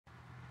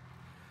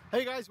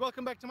Hey guys,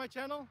 welcome back to my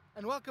channel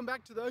and welcome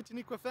back to the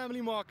Outeniqua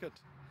Family Market,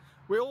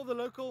 where all the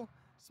local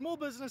small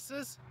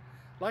businesses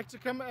like to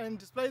come and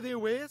display their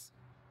wares.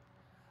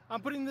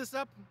 I'm putting this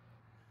up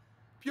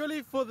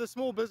purely for the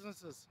small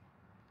businesses.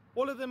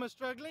 All of them are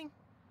struggling,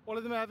 all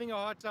of them are having a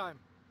hard time.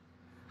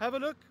 Have a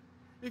look.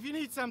 If you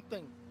need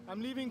something,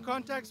 I'm leaving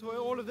contacts for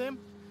all of them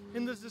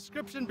in the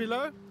description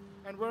below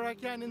and where I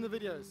can in the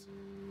videos.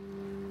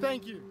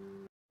 Thank you.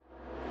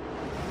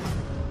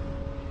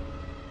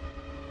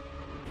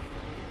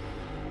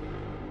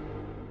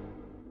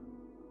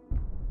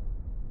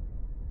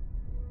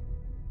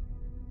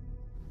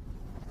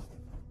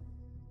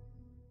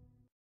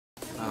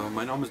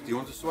 My naam is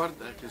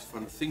Wolvaardt, ek is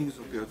van Things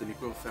op die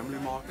Outeniqua Family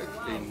Market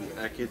en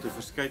ek het 'n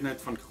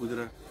verskeidenheid van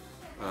goedere,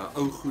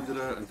 ou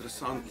goedere,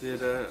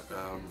 interessanthede,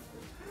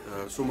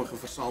 sommige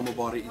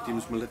versamelbare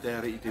items,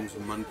 militêre items,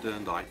 munte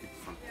en daai tipe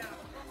van.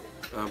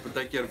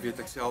 Partykeer weet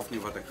ek self nie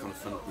wat ek gaan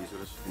vind nie, so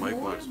dis vir my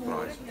baie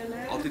surprise.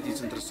 Altyd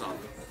iets interessant.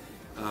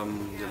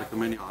 Julle kan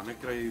my in die hande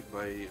kry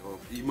by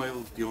op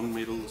e-mail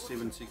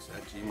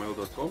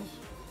dionmedal76@gmail.com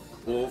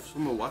of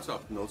sommer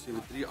WhatsApp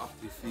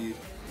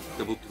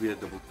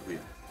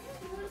 0738342222.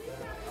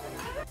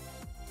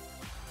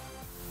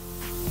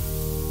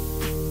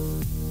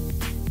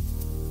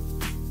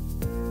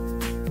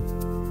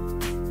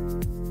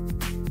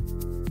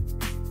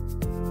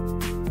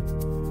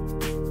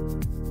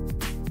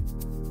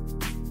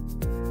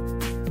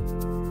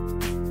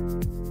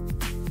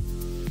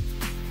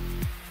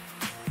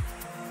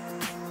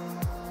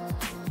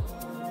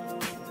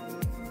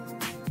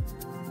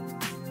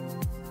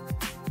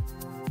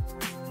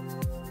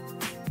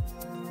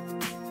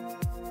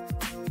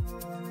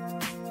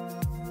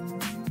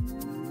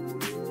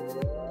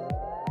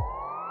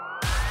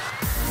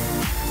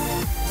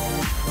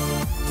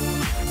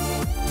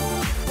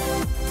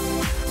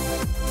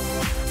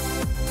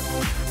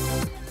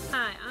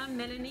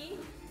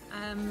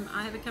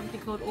 I have a company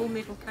called All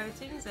Metal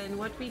Coatings, and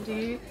what we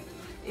do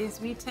is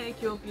we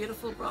take your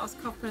beautiful brass,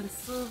 copper and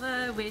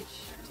silver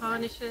which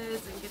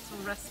tarnishes and gets all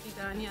rusty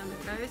down here on the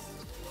coast,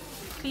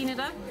 clean it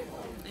up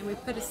and we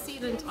put a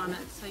sealant on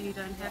it so you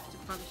don't have to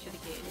polish it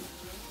again.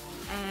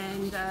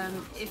 And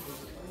if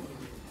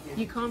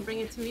you can't bring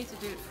it to me to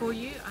do it for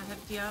you, I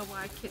have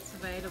DIY kits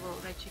available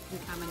that you can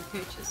come and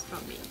purchase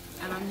from me.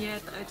 And I'm here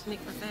at the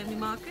Outeniqua Family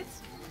Market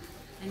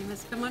and you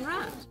must come on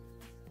round.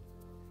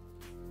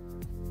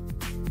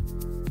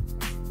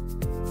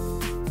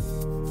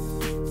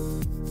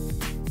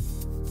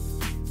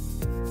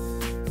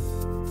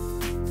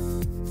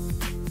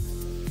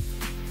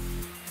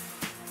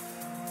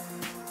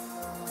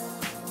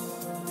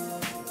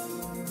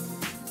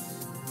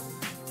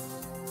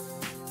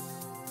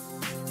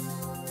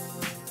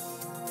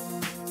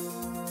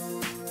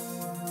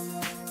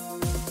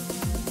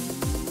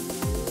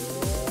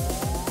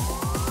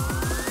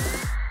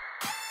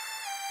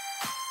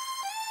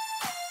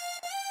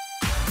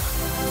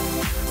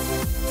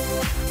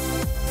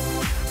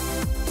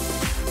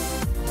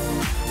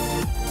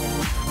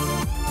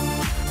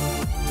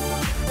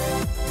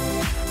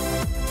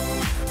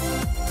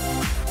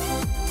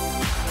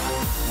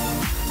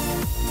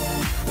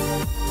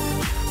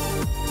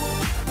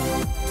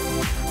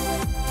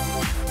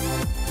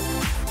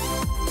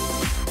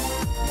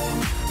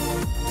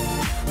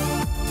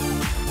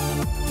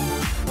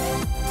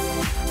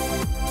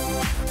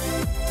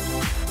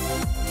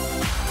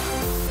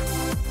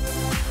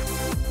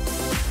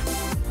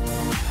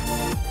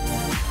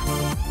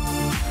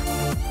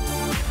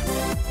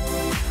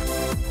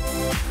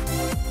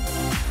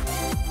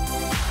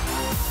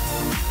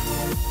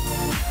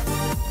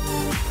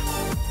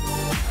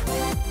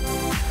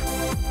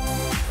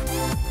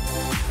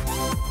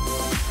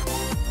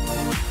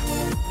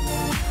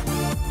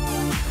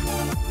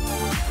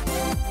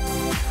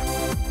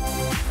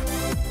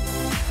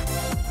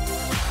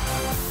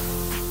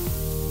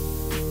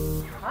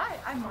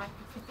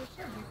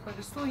 We've got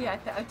a store here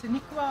at the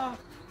Outeniqua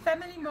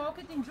Family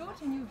Market in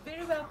George, and you're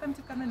very welcome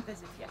to come and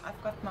visit here.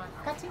 I've got my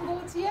cutting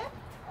boards here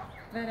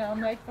that are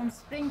made from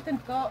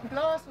strengthened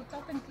glass or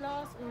toughened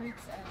glass, or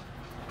it's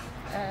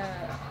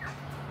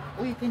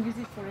or you can use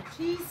it for a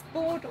cheese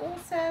board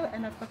also.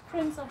 And I've got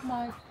prints of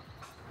my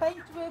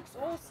paintworks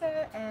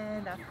also,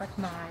 and I've got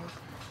my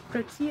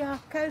Protea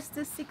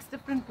coasters, 6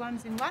 different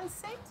ones in one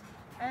set,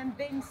 and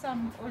then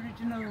some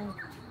original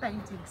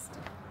paintings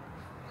too.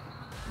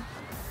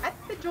 At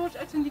the George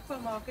Outeniqua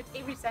Market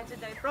every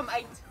Saturday from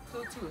 8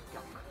 till 2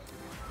 o'clock.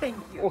 Thank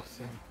you.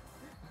 Awesome.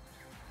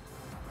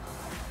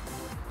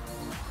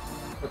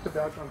 What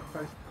about on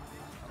Facebook?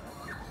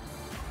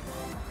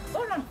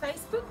 Or on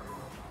Facebook.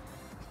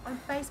 On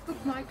Facebook,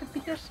 Hennie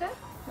Pieterse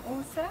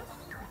also.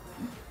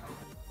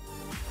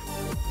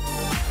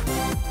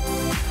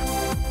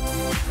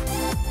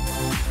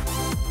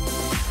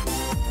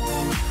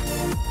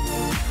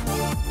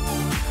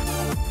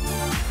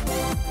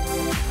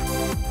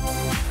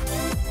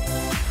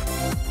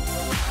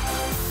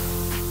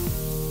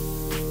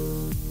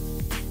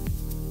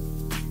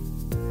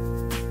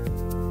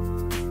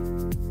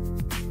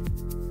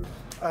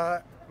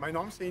 My My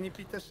naam is Hennie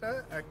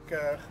Pieterse. Ek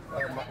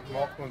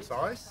maak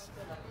bonsais.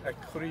 Ek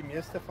groei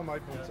meeste van my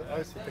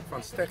bonsais het ek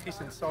van steggies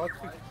en saad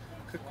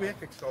gekweek.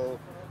 Ek sal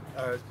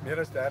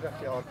meer as 30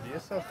 jaar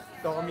besig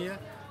daarmee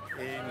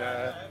en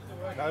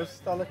nou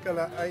stal ek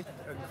hulle uit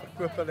en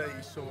verkoop hulle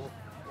hierso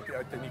op die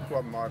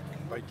Outeniqua Mark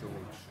by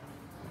George.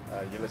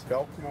 Julle is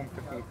welkom om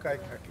te kom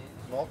kyk. Ek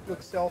maak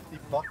ook self die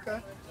bakke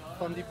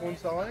van die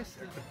bonsais.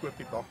 Ek verkoop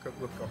die bakke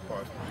ook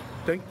apart.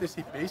 Ek dink dis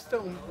die beste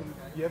om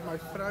deur my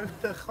vrou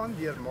te gaan,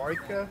 deur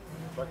Maaike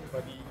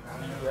wat die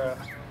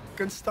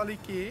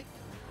kunststalletjie het.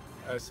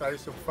 Sy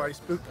is op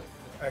Facebook.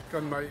 Ek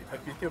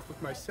weet nie of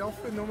ek my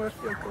selfoonnommer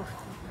vir jou kan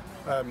gee.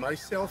 My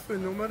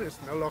selfoonnommer is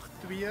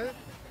 082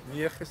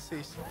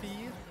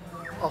 964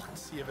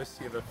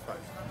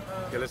 8775.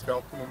 Julle is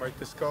welkom om my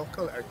te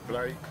skakel. Ek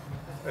bly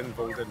in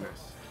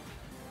Wildernis.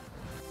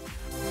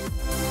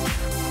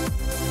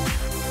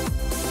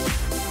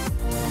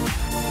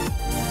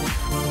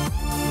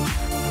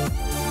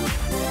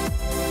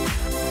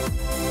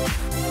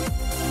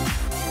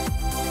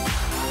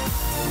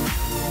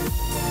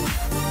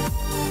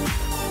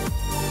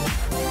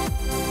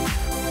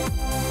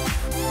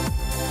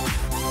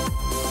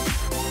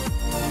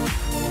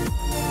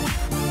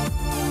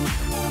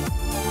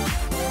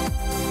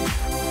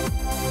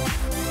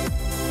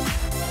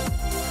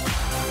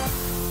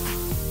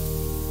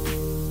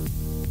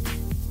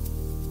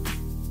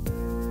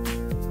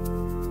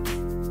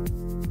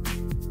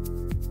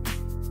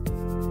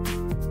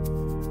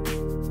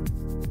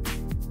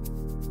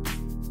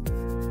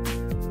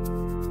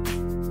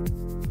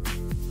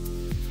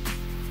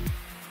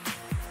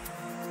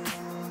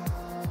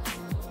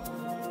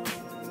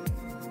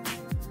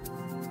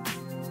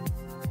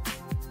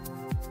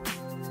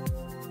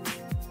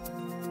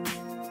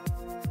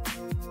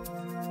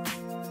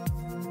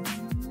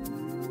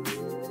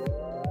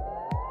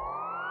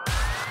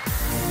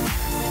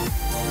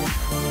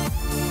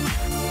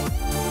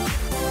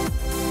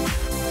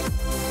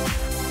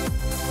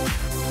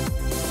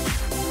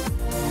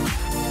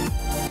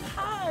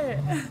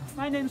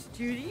 My name's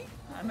Judy.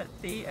 I'm at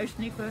the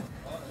Oceanbuzz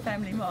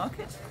Family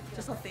Market,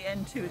 just off the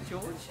N2 at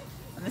George,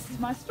 and this is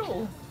my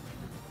stall.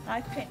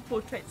 I paint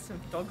portraits of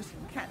dogs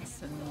and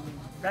cats and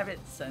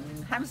rabbits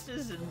and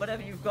hamsters and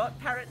whatever you've got,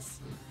 parrots,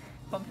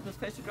 from people's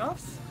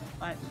photographs.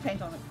 I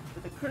paint on it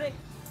with acrylic,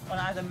 on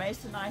either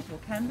masonite or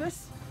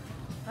canvas,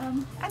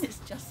 and it's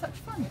just such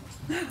fun.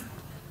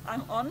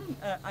 I'm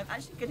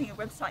actually getting a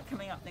website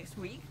coming up next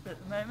week, but at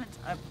the moment,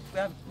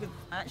 my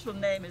actual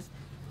name is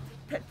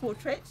Pet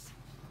Portraits,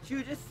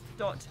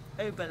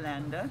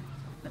 judith.oberlander.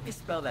 Let me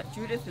spell that.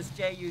 Judith is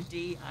Judith.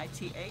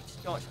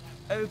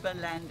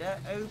 Oberlander,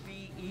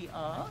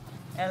 Oberlander,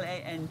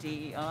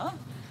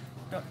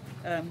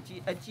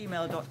 at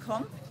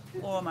gmail.com,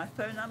 or my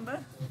phone number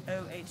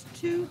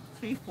 082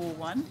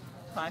 341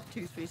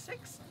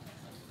 5236.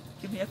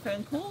 Give me a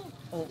phone call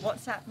or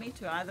WhatsApp me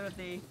to either of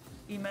the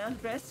email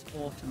address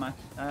or to my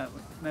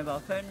mobile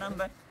phone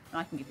number,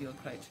 and I can give you a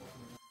quote.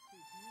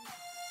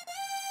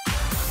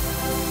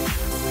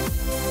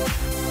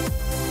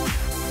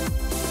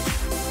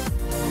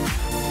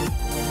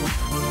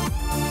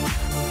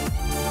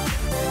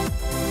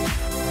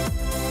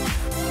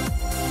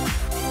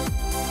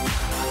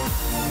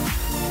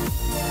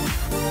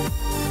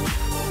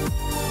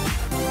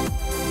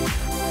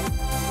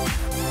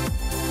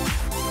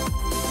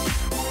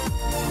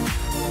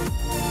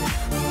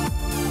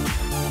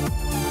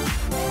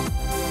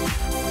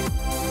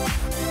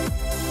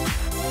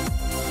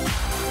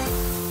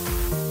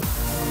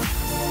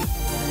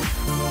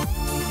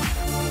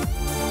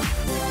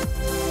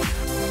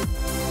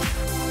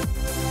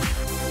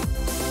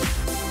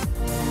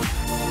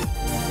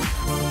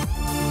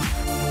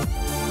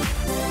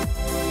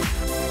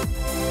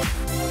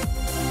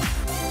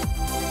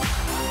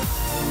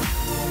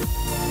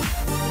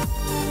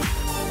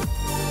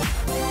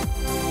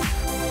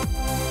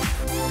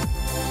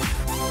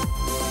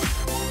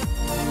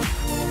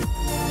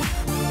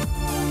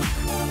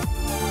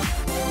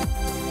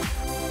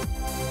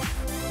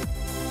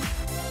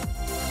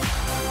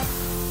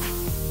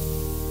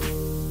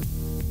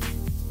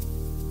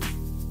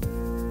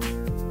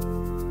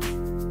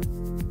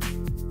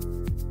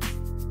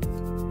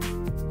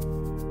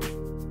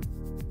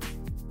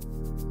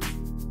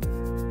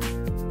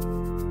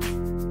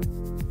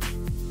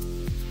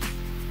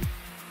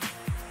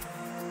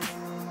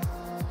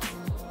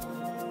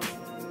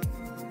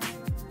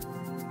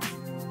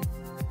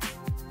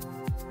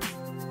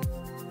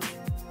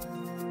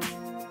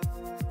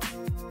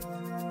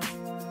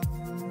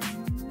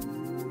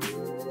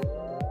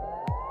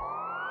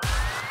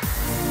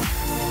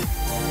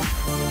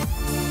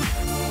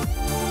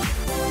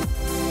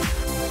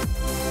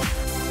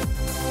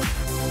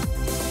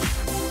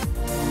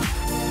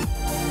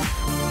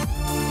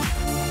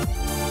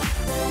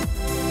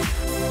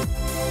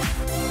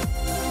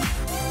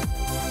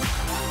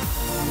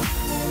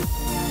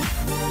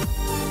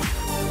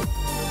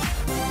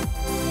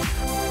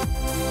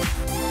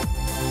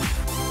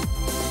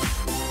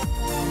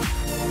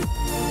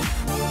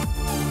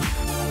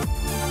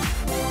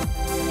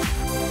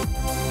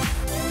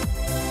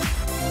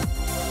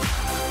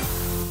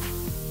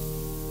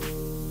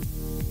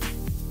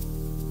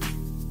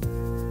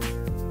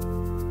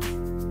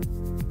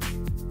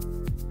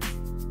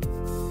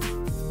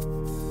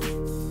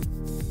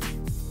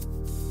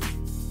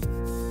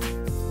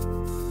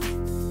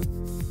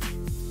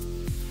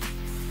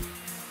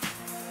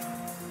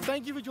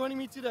 joining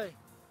me today.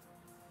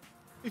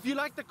 If you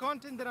like the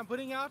content that I'm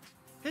putting out,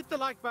 hit the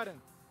like button.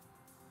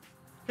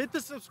 Hit the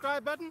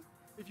subscribe button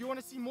if you want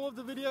to see more of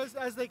the videos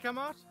as they come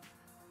out.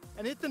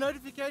 And hit the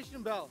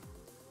notification bell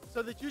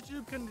so that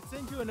YouTube can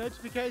send you a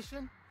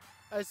notification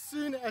as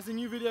soon as a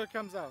new video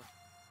comes out.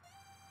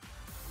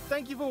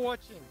 Thank you for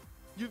watching.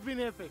 You've been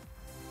epic.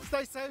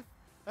 Stay safe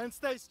and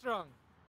stay strong.